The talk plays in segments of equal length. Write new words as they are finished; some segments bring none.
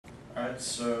Alright,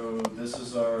 so this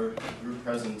is our group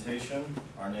presentation.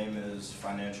 Our name is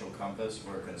Financial Compass.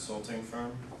 We're a consulting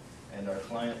firm. And our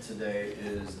client today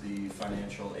is the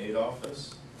Financial Aid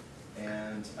Office.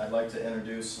 And I'd like to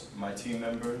introduce my team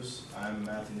members. I'm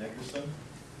Matthew Nickerson.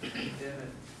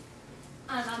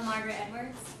 I'm Margaret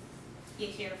Edwards. You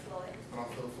hear Floyd. I'm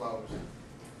Phillip.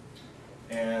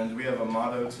 And we have a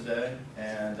motto today,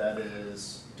 and that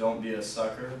is, don't be a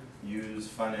sucker, use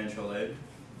financial aid.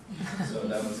 So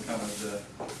that was kind of the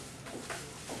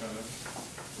premise.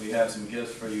 We have some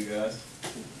gifts for you guys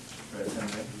for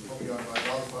attending. We got my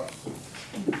lollipops.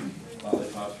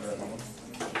 Lollipops for everyone.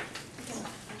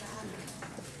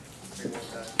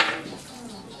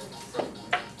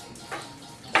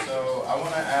 So I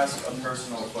want to ask a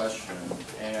personal question,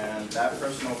 and that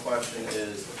personal question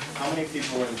is, how many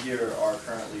people in here are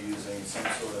currently using some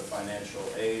sort of financial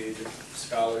aid,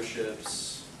 scholarships,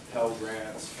 Pell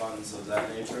Grants, funds of that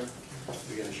nature?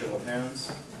 We get a show of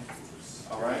hands.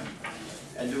 All right.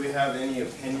 And do we have any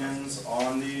opinions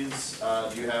on these?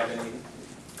 Do you have any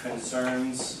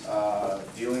concerns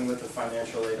dealing with the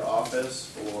financial aid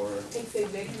office, or? It takes a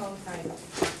very long time.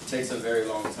 It takes a very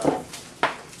long time.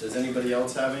 Does anybody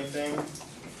else have anything?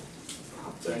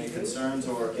 Is there any concerns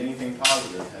or anything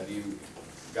positive? Have you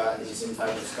gotten some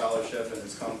type of scholarship and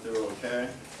it's come through okay?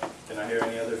 Can I hear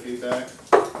any other feedback?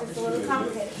 It's a little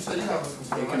complicated.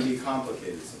 It can be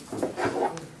complicated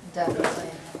sometimes. Definitely.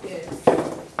 Yes.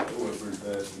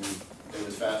 It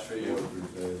was fast for you? If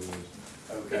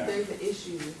Okay. there's an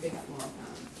issue, it takes a long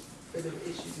time for the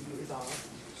issue to be resolved.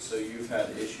 So you've had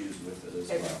issues with it as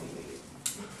well? Everything.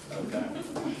 Okay.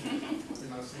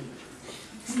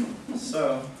 So,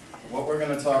 what we're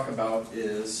going to talk about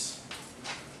is,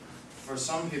 for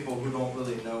some people who don't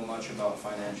really know much about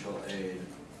financial aid,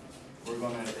 we're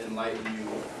going to enlighten you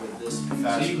with this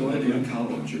fast So you want to go to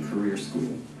college or career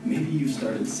school. Maybe you've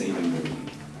started saving early.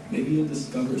 Maybe you'll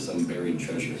discover some buried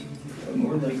treasure. But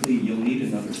more likely, you'll need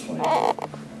another plan.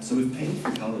 So if paying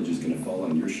for college is going to fall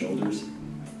on your shoulders,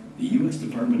 the U.S.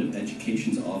 Department of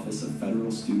Education's Office of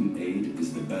Federal Student Aid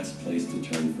is the best place to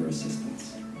turn for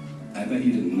assistance. I bet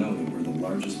you didn't know that we're the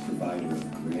largest provider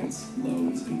of grants,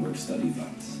 loans, and work-study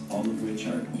funds, all of which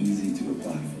are easy to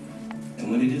apply for.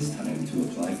 And when it is time to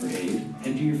apply for aid,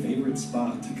 head to your favorite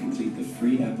spot to complete the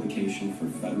free application for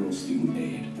Federal Student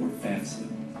Aid, or FAFSA.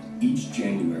 Each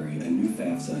January, a new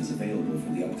FAFSA is available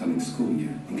for the upcoming school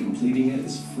year, and completing it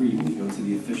is free when you go to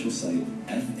the official site,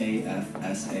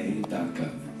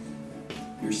 fafsa.gov.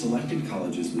 Your selected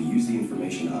colleges will use the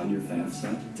information on your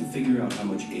FAFSA to figure out how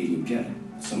much aid you'll get,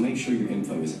 so make sure your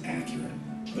info is accurate.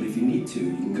 But if you need to,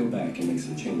 you can go back and make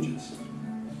some changes.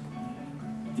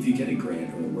 If you get a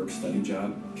grant or a work-study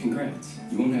job, congrats,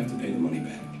 you won't have to pay the money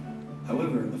back.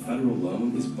 However, a federal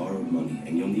loan is borrowed money,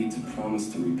 and you'll need to promise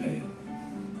to repay it.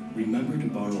 Remember to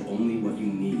borrow only what you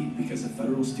need, because a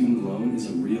federal student loan is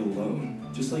a real loan.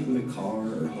 Just like with a car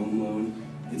or home loan,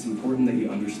 it's important that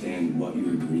you understand what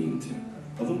you're agreeing to.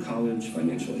 Although college,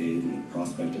 financial aid, and the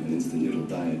prospect of an instant noodle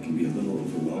diet can be a little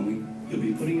overwhelming, you'll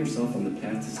be putting yourself on the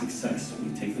path to success when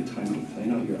you take the time to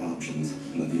plan out your options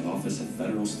and let the Office of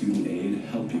Federal Student Aid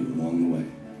help you along the way.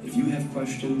 If you have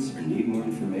questions or need more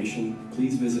information,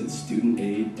 please visit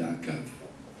studentaid.gov.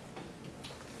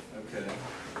 Okay.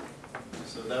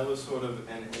 So that was sort of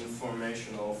an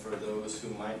informational for those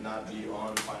who might not be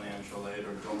on financial aid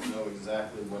or don't know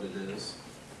exactly what it is.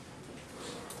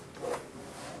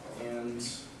 And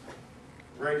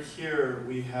right here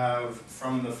we have,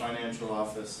 from the financial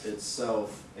office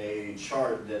itself, a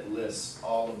chart that lists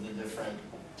all of the different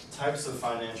types of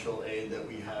financial aid that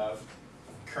we have.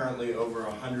 Currently over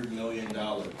 $100 million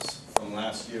from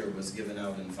last year was given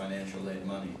out in financial aid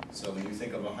money. So when you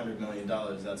think of $100 million,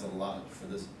 that's a lot for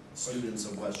the students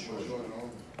of West Georgia.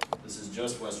 This is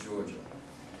just West Georgia.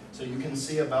 So you can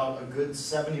see about a good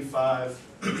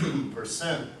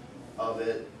 75% of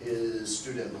it is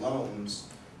student loans,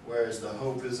 whereas the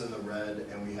Hope is in the red,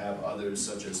 and we have others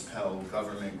such as Pell,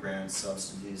 government grants,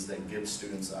 subsidies that give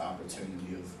students the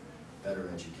opportunity of better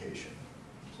education.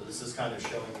 So this is kind of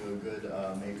showing you a good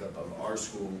makeup of our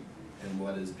school and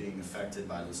what is being affected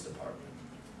by this department.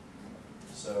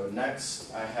 So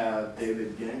next I have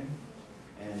David Geng,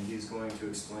 and he's going to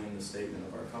explain the statement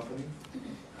of our company.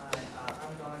 Hi,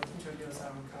 I'm going to introduce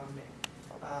our company.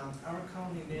 Our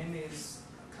company name is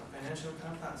Financial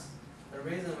Compass. The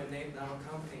reason we named our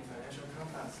company Financial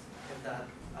Compass is that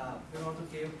we want to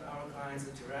give our clients a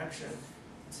direction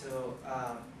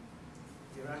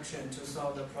to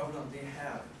solve the problem they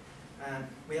have. And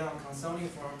we are a consulting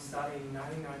firm started in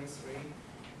 1993,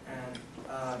 and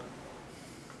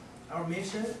our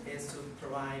mission is to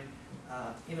provide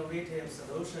innovative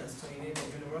solutions to enable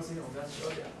University of West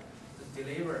Georgia to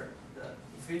deliver the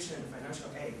efficient financial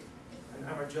aid. And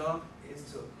our job is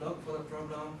to look for the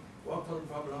problem, work for the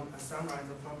problem, and summarize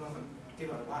the problem and give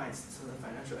advice to the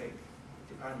financial aid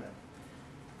department.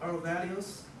 Our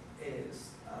values is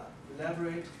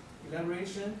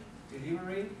elaboration,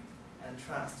 delivery, and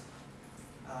trust.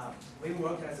 We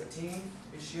work as a team,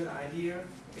 we share the idea,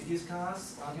 we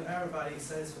discuss until everybody is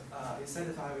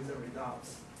satisfied with the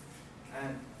results.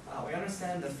 And we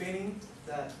understand the feeling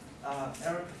that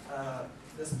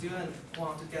the student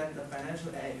want to get the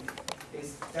financial aid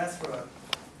is desperate.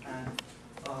 And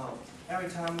every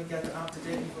time we get the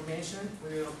up-to-date information,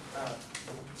 we will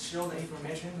show the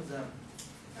information to them.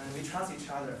 And we trust each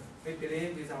other. We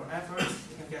believe with our efforts,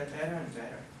 we can get better and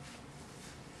better.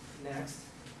 Next,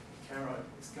 Carol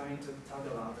is going to talk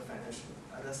about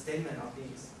the statement of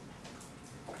these.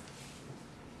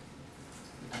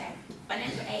 Okay.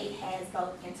 Financial aid has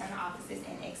both internal offices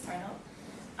and external.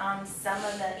 Some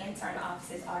of the internal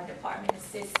offices are department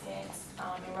assistants,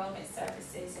 enrollment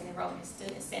services, and enrollment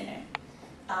student center.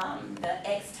 The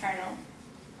external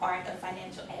part of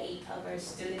financial aid covers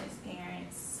students,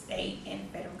 parents, state, and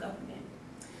federal government.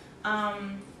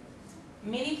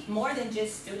 Many more than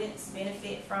just students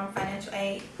benefit from financial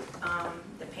aid.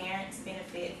 The parents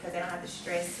benefit because they don't have to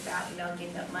stress about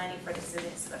getting up money for the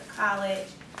students to go to college.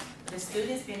 The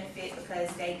students benefit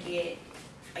because they get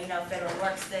federal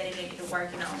work study. They get to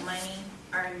working on money,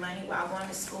 earn money while going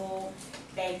to school.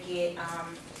 They get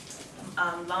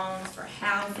loans for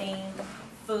housing,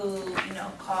 food,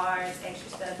 cars,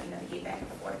 extra stuff, to get back and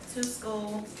forth to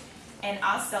school. And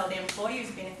also the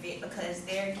employers benefit because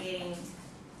they're getting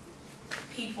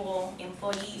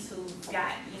employees who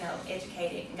got,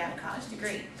 educated and got a college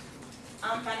degree.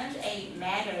 Financial aid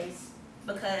matters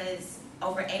because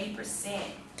over 80%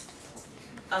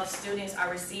 of students are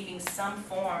receiving some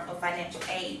form of financial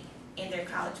aid in their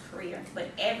college career, but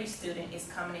every student is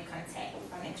coming in contact with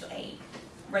financial aid,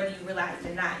 whether you realize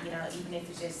it or not, even if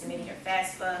it's just submitting your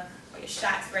FAFSA or your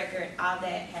SHOTS record, all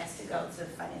that has to go to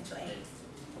financial aid.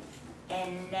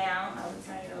 And now I will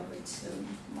turn it over to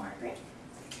Margaret.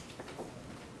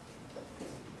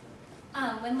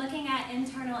 When looking at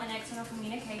internal and external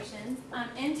communications,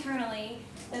 internally,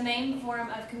 the main form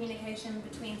of communication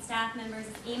between staff members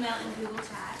is email and Google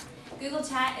Chat. Google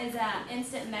Chat is an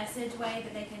instant message way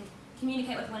that they can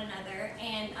communicate with one another,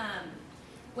 and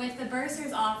with the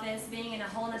bursar's office being in a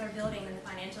whole other building than the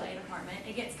financial aid department,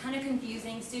 it gets kind of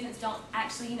confusing. Students don't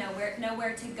actually know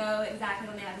where to go exactly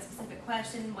when they have a specific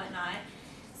question and whatnot,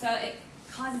 so it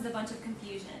causes a bunch of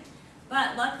confusion.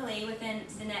 But luckily, within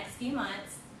the next few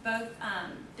months, both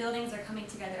buildings are coming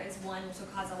together as one, which will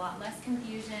cause a lot less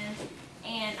confusion.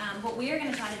 And what we are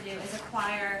going to try to do is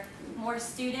acquire more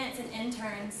students and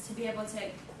interns to be able to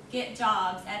get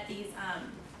jobs at this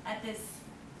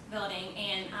building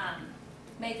and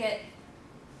make it,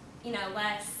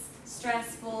 less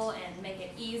stressful and make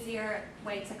it easier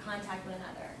way to contact one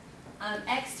another.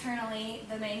 Externally,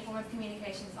 the main form of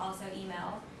communication is also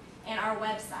email and our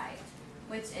website,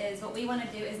 which is what we want to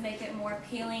do is make it more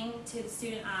appealing to the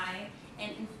student eye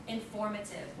and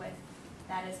informative with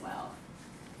that as well.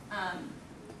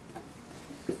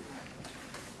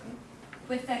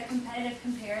 With the competitive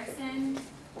comparison,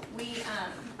 we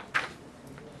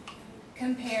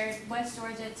compared West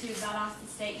Georgia to Valdosta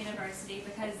State University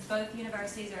because both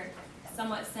universities are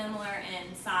somewhat similar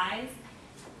in size.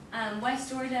 West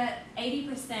Georgia,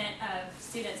 80% of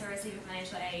students are receiving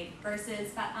financial aid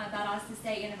versus Valdosta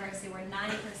State University where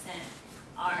 90%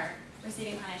 are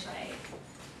receiving financial aid.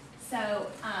 So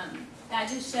that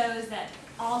just shows that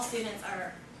all students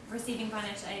are receiving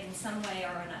financial aid in some way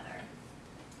or another.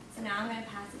 So now I'm going to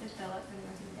pass it to Phillip for the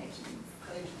recommendations.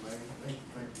 Thank you, Maggie.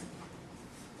 Thank you.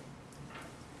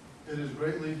 It is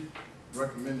greatly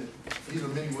recommended. These are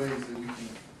many ways that we can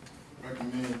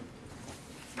recommend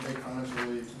to make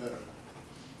financial aid better.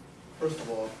 First of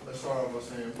all, let's start off by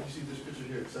saying, you see this picture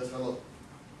here, it says hello.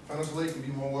 Financial aid can be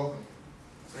more welcome.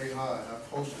 Say hi,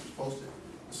 have posters posted.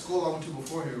 The school I went to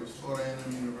before here was Florida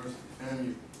A&M University,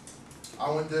 FAMU. I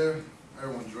went there,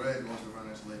 everyone dragged going to the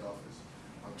financial aid office.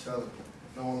 I'm telling you,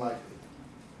 no one liked it.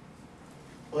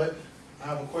 But I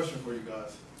have a question for you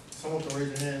guys. Someone can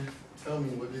raise their hand, tell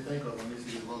me what they think of when they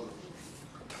see this logo.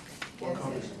 What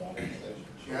company?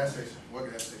 Gas station.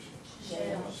 What gas station?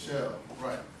 Shell,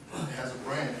 right. It has a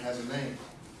brand, it has a name.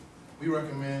 We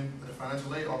recommend that the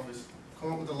financial aid office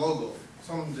come up with a logo,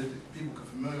 something that people can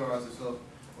familiarize themselves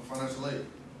with financial aid.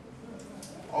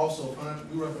 Also,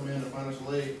 we recommend the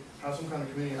financial aid have some kind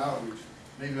of community outreach.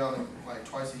 Maybe out in, like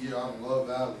twice a year out in Love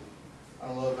Valley.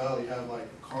 Out in Love Valley, have like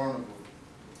a carnival,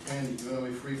 candy, giving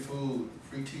away free food,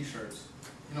 free T-shirts.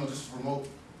 You know, just to promote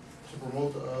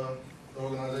the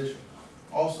organization.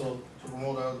 Also, to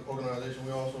promote our organization,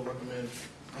 we also recommend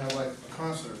have like a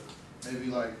concert, maybe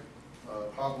like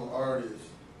popular artists,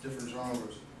 different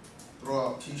genres. Throw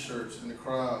out T-shirts in the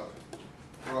crowd.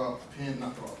 Throw out pens,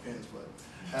 not throw out pens, but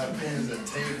have pens at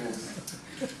tables.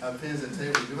 Have pens at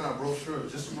tables, giving out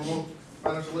brochures, just to promote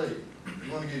financial aid.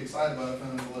 You want to get excited about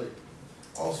financial aid.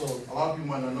 Also, a lot of people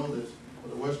might not know this,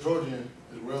 but the West Georgian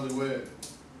is rarely read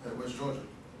at West Georgia.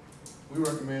 We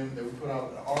recommend that we put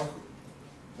out an article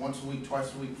once a week,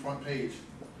 twice a week, front page,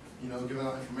 you know, giving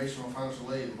out information on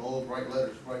financial aid in bold, bright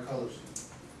letters, bright colors.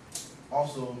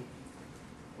 Also,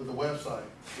 with the website.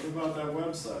 What about that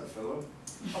website, Phillip?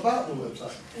 About the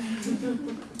website.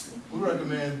 We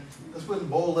recommend, let's put in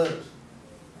bold letters,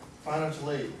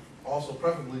 financial aid. Also,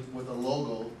 preferably with a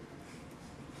logo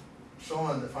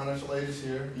showing that financial aid is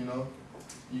here, you know.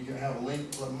 You can have a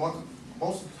link, but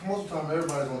most of the time,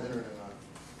 everybody's on the internet now.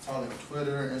 Probably on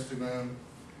Twitter, Instagram.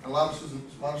 And a lot of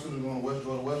students go on the West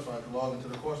Georgia website to log into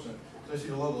the course center. If they see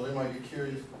the logo, they might get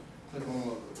curious, click on the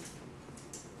logo.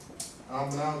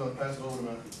 And now I'm going to pass it over to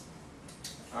Maggie.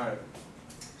 Alright,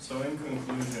 so in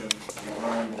conclusion, we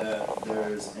learned that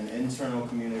there's an internal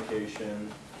communication.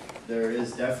 There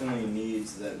is definitely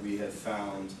needs that we have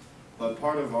found, but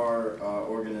part of our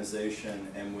organization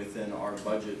and within our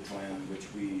budget plan, which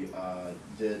we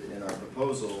did in our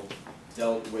proposal,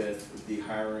 dealt with the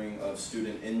hiring of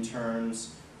student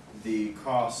interns, the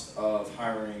cost of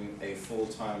hiring a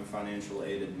full-time financial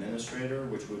aid administrator,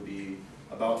 which would be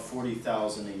about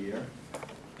 $40,000 a year.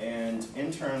 And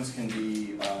interns can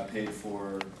be paid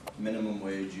for minimum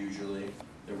wage usually.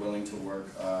 They're willing to work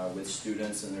with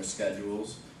students and their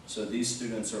schedules. So these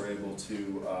students are able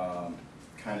to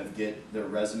kind of get their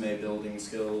resume building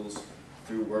skills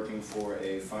through working for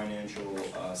a financial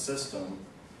system.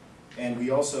 And we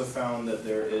also found that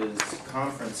there is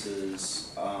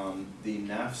conferences, the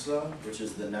NAFSA, which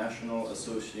is the National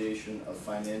Association of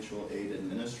Financial Aid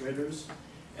Administrators,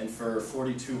 and for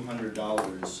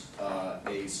 $4,200,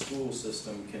 a school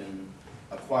system can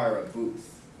acquire a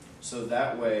booth. So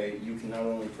that way, you can not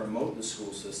only promote the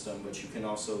school system, but you can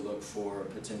also look for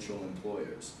potential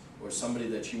employers or somebody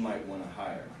that you might want to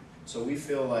hire. So we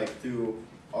feel like through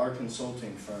our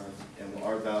consulting firm and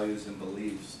our values and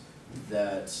beliefs,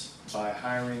 that by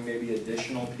hiring maybe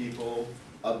additional people,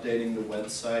 updating the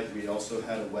website, we also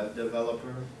had a web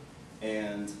developer,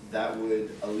 and that would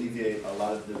alleviate a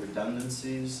lot of the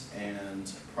redundancies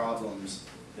and problems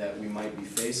that we might be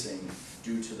facing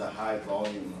due to the high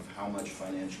volume of how much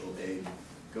financial aid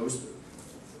goes through.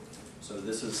 So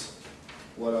this is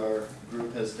what our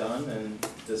group has done, and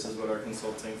this is what our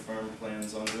consulting firm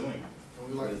plans on doing. And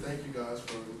we'd like to thank you guys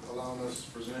for allowing us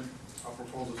to present our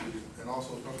proposal to you, and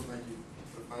also a special thank you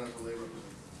for the financial aid representative.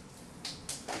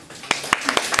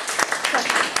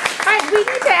 All right, we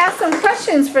need to ask some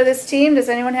questions for this team. Does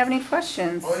anyone have any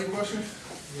questions? Oh, any questions?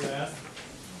 Yes.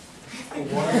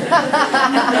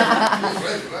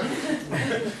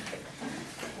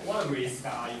 What risks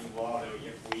are involved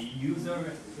if we use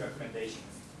the recommendations?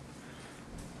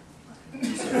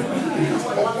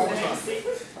 What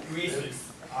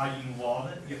risks are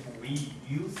involved if we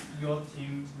use your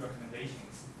team's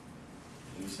recommendations?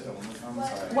 Can you say that one more time?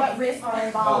 Sorry. What risks are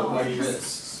involved? Oh, what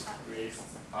risks? Risks.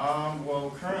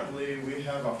 Well, currently we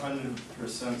have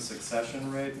 100%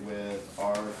 succession rate with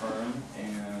our firm,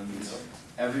 and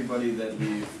everybody that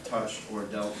we've touched or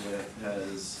dealt with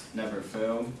has never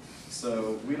failed.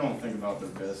 So we don't think about the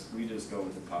risk, we just go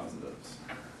with the positives.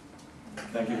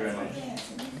 Thank you very much.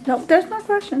 No, there's no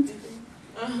questions.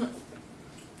 Go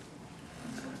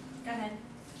ahead.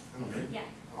 Yeah.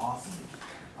 Awesome.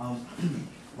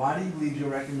 Why do you believe your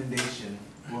recommendation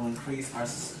will increase our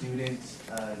students'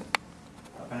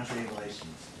 financial aid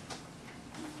relations?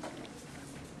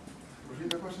 Repeat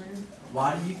that question again?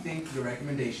 Why do you think your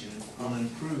recommendation will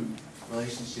improve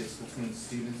relationships between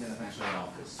students and the financial aid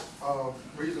office?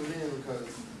 Reason being because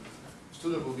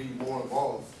students will be more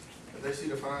involved. If they see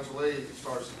the financial aid, it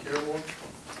starts to care more.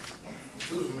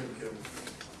 Students will make them care more.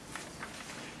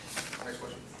 Next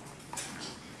question.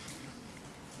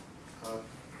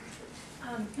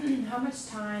 How much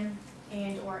time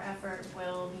and or effort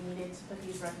will be needed to put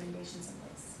these recommendations in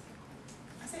place?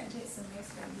 I said this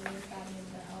semester, get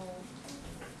the whole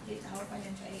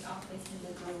financial aid office in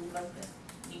the groove of the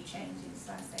new changes,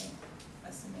 so I say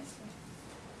a semester.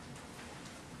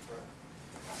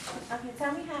 Okay,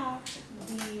 tell me how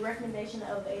the recommendation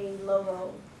of a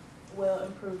logo will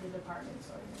improve the department's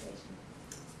organization.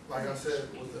 Like I said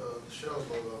with the Shell's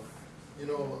logo, you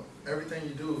know, everything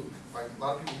you do, like a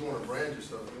lot of people, you want to brand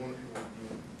yourself. You want people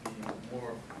to be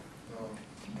more,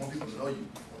 want people to know you.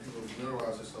 Want people to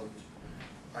familiarize themselves with you.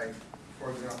 Like, for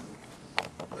example,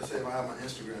 let's say if I have my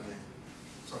Instagram name,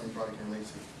 something you probably can relate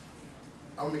to.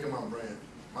 I'm making my brand.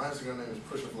 My Instagram name is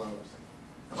Pusher Flowers.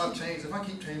 If I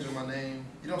keep changing my name,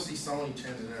 you don't see Sony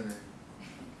changing their name.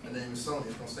 The name is Sony,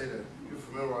 it's gonna stay there. You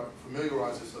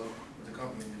familiarize yourself with the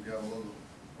company if you have a logo.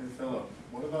 Hey Phillip,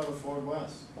 what about a Ford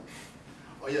West?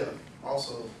 Oh yeah,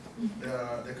 also,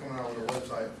 they're coming out with a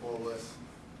website for West.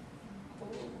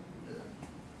 Yeah.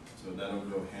 So that'll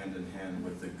go hand in hand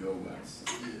with the Go West.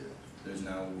 Yeah. There's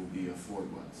now will be a Ford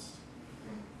West.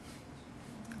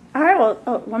 All right, well,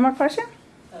 one more question?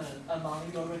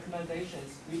 Among your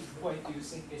recommendations, which point do you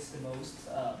think is the most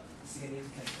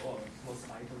significant or most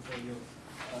vital for your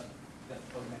the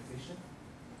organization?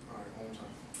 All right, one more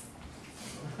time.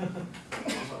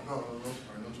 No,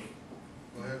 sorry.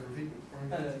 Go ahead, repeat.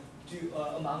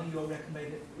 Among your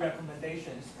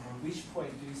recommendations, which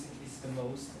point do you think is the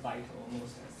most vital or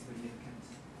most significant?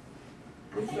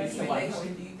 Which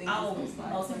recommendation do you think Oh, is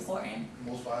most important.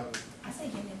 Most vital. I say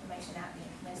get the information out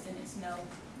there, let students know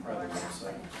Right, more the about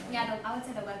website. financial. Yeah, I would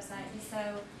say the website, just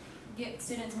so get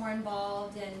students more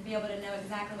involved and be able to know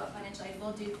exactly what financial aid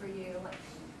will do for you, what,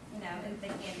 you know, and they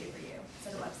can do for you. So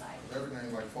the website.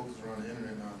 Everything like focused around the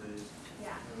internet nowadays.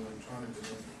 Yeah. And electronic.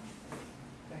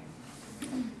 Thanks.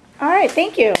 All right,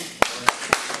 thank you.